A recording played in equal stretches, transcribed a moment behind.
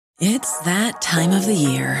It's that time of the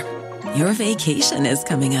year. Your vacation is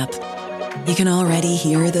coming up. You can already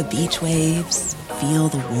hear the beach waves, feel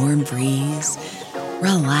the warm breeze,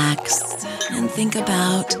 relax, and think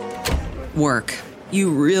about work.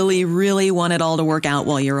 You really, really want it all to work out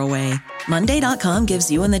while you're away. Monday.com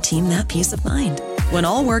gives you and the team that peace of mind. When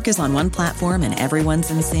all work is on one platform and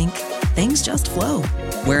everyone's in sync, things just flow.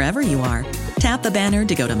 Wherever you are, tap the banner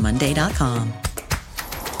to go to Monday.com.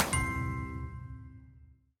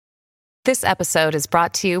 This episode is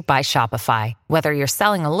brought to you by Shopify. Whether you're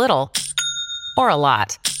selling a little or a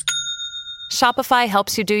lot, Shopify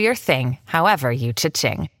helps you do your thing, however you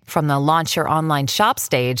cha-ching. From the launch your online shop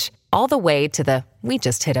stage, all the way to the we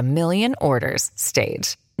just hit 1 million orders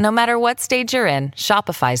stage. No matter what stage you're in,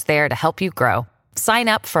 Shopify's there to help you grow. Sign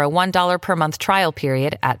up for a $1 per month trial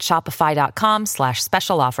period at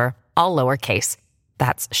shopify.com/special offer, all lowercase.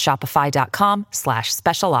 That's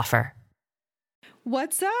shopify.com/special offer.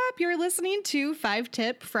 What's up? You're listening to 5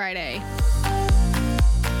 Tip Friday.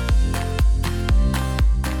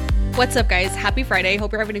 What's up, guys? Happy Friday.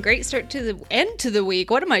 Hope you're having a great start to the end to the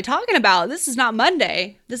week. What am I talking about? This is not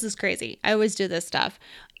Monday. This is crazy. I always do this stuff.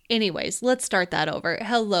 Anyways, let's start that over.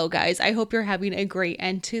 Hello, guys. I hope you're having a great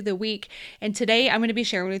end to the week. And today I'm going to be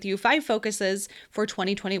sharing with you 5 focuses for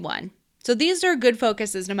 2021. So these are good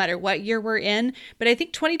focuses no matter what year we're in, but I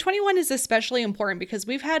think 2021 is especially important because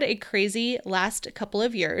we've had a crazy last couple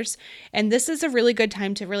of years, and this is a really good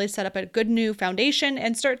time to really set up a good new foundation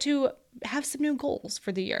and start to have some new goals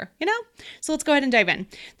for the year, So let's go ahead and dive in.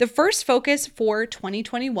 The first focus for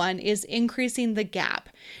 2021 is increasing the gap.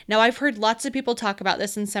 Now, I've heard lots of people talk about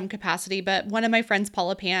this in some capacity, but one of my friends,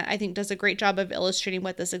 Paula Pant, I think does a great job of illustrating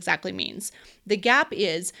what this exactly means. The gap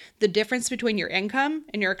is the difference between your income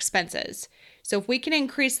and your expenses. So if we can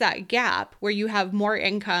increase that gap where you have more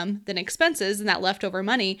income than expenses and that leftover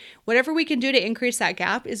money, whatever we can do to increase that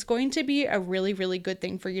gap is going to be a really, really good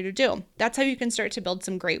thing for you to do. That's how you can start to build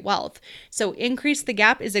some great wealth. So increase the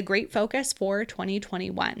gap is a great focus for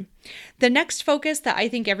 2021. The next focus that I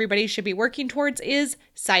think everybody should be working towards is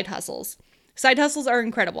side hustles. Side hustles are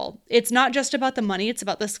incredible. It's not just about the money, it's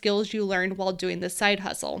about the skills you learned while doing the side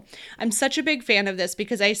hustle. I'm such a big fan of this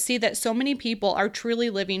because I see that so many people are truly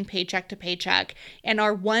living paycheck to paycheck and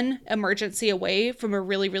are one emergency away from a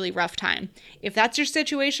really, really rough time. If that's your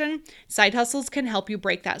situation, side hustles can help you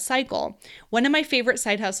break that cycle. One of my favorite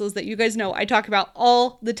side hustles that you guys know I talk about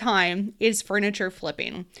all the time is furniture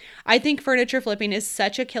flipping. I think furniture flipping is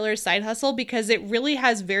such a killer side hustle because it really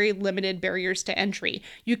has very limited barriers to entry.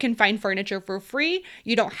 You can find furniture for free.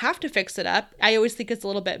 You don't have to fix it up. I always think it's a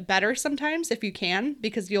little bit better sometimes if you can,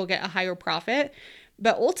 because you'll get a higher profit.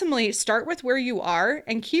 But ultimately, start with where you are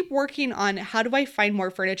and keep working on how do I find more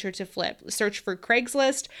furniture to flip. Search for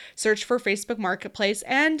Craigslist, search for Facebook Marketplace,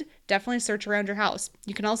 and definitely search around your house.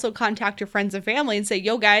 You can also contact your friends and family and say,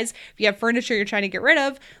 yo guys, if you have furniture you're trying to get rid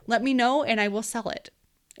of, let me know and I will sell it.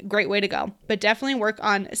 Great way to go. But definitely work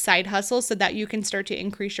on side hustles so that you can start to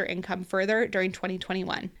increase your income further during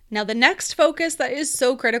 2021. Now, the next focus that is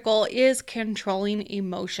so critical is controlling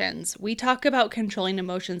emotions. We talk about controlling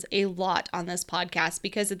emotions a lot on this podcast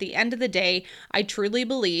because at the end of the day, I truly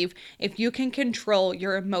believe if you can control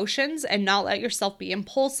your emotions and not let yourself be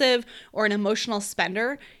impulsive or an emotional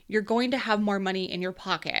spender, you're going to have more money in your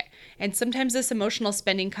pocket. And sometimes this emotional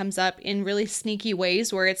spending comes up in really sneaky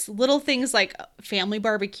ways where it's little things like family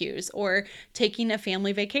barbecues or taking a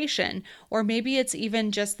family vacation, or maybe it's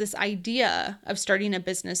even just this idea of starting a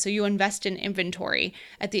business. So you invest in inventory.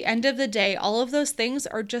 At the end of the day, all of those things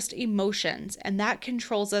are just emotions, and that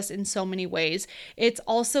controls us in so many ways. It's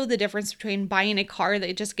also the difference between buying a car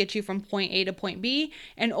that just gets you from point A to point B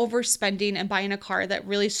and overspending and buying a car that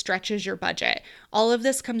really stretches your budget. All of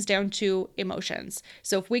this comes down to emotions.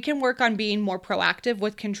 So if we can work on being more proactive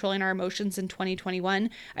with controlling our emotions in 2021,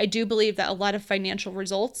 I do believe that a lot of financial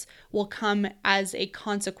results will come as a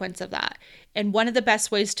consequence of that. And one of the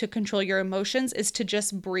best ways to control your emotions is to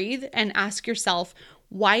just breathe and ask yourself,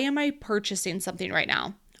 why am I purchasing something right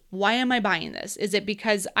now? Why am I buying this? Is it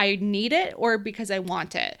because I need it or because I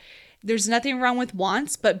want it? There's nothing wrong with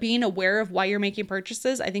wants, but being aware of why you're making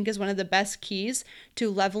purchases, I think is one of the best keys to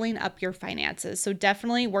leveling up your finances. So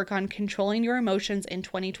definitely work on controlling your emotions in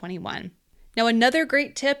 2021. Now, another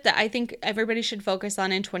great tip that I think everybody should focus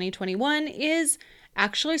on in 2021 is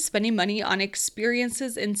actually spending money on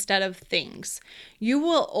experiences instead of things. You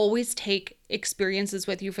will always take experiences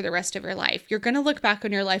with you for the rest of your life. You're going to look back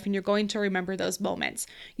on your life and you're going to remember those moments.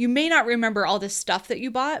 You may not remember all the stuff that you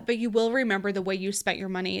bought, but you will remember the way you spent your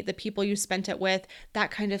money, the people you spent it with,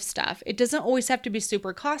 that kind of stuff. It doesn't always have to be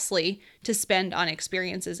super costly to spend on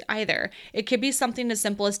experiences either. It could be something as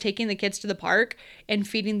simple as taking the kids to the park and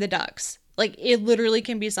feeding the ducks. Like, it literally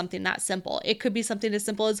can be something that simple. It could be something as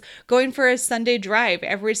simple as going for a Sunday drive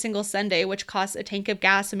every single Sunday, which costs a tank of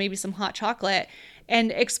gas and maybe some hot chocolate,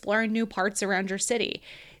 and exploring new parts around your city.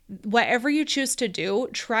 Whatever you choose to do,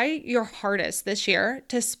 try your hardest this year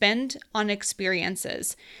to spend on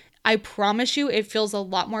experiences. I promise you, it feels a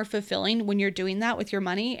lot more fulfilling when you're doing that with your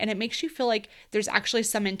money, and it makes you feel like there's actually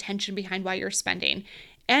some intention behind why you're spending.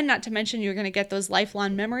 And not to mention, you're going to get those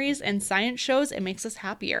lifelong memories, and science shows it makes us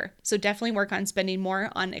happier. So definitely work on spending more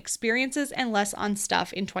on experiences and less on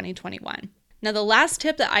stuff in 2021. Now, the last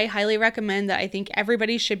tip that I highly recommend that I think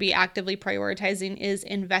everybody should be actively prioritizing is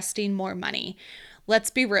investing more money.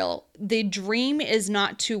 Let's be real. The dream is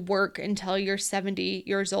not to work until you're 70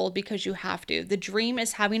 years old because you have to. The dream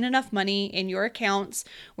is having enough money in your accounts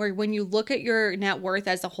where when you look at your net worth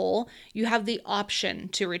as a whole, you have the option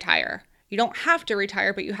to retire. You don't have to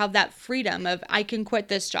retire, but you have that freedom of, I can quit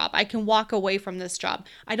this job. I can walk away from this job.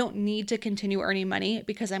 I don't need to continue earning money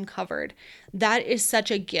because I'm covered. That is such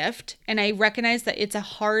a gift. And I recognize that it's a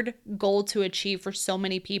hard goal to achieve for so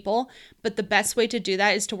many people, but the best way to do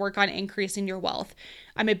that is to work on increasing your wealth.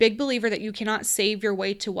 I'm a big believer that you cannot save your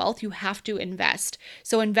way to wealth. You have to invest.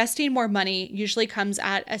 So investing more money usually comes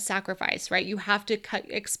at a sacrifice, right? You have to cut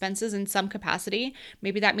expenses in some capacity.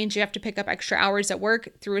 Maybe that means you have to pick up extra hours at work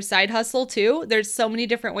through a side hustle too. There's so many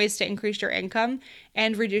different ways to increase your income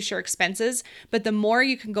and reduce your expenses. But the more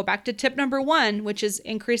you can go back to tip number one, which is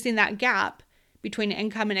increasing that gap between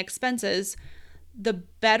income and expenses, the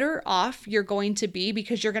better off you're going to be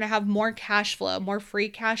because you're going to have more cash flow, more free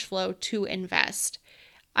cash flow to invest.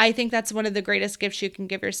 I think that's one of the greatest gifts you can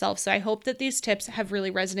give yourself. So I hope that these tips have really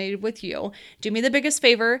resonated with you. Do me the biggest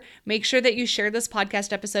favor, make sure that you share this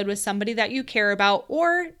podcast episode with somebody that you care about,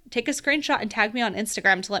 or take a screenshot and tag me on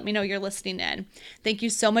Instagram to let me know you're listening in. Thank you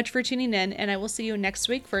so much for tuning in, and I will see you next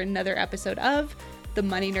week for another episode of the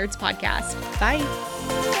Money Nerds Podcast. Bye.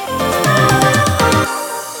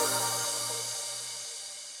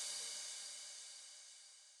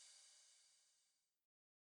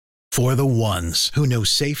 For the ones who know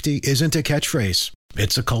safety isn't a catchphrase,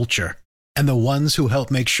 it's a culture. And the ones who help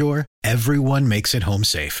make sure everyone makes it home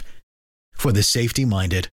safe. For the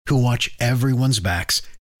safety-minded who watch everyone's backs,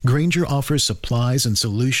 Grainger offers supplies and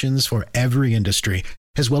solutions for every industry,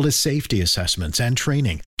 as well as safety assessments and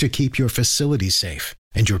training to keep your facilities safe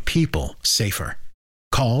and your people safer.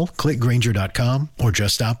 Call, click Grainger.com, or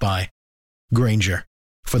just stop by. Grainger,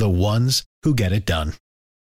 for the ones who get it done.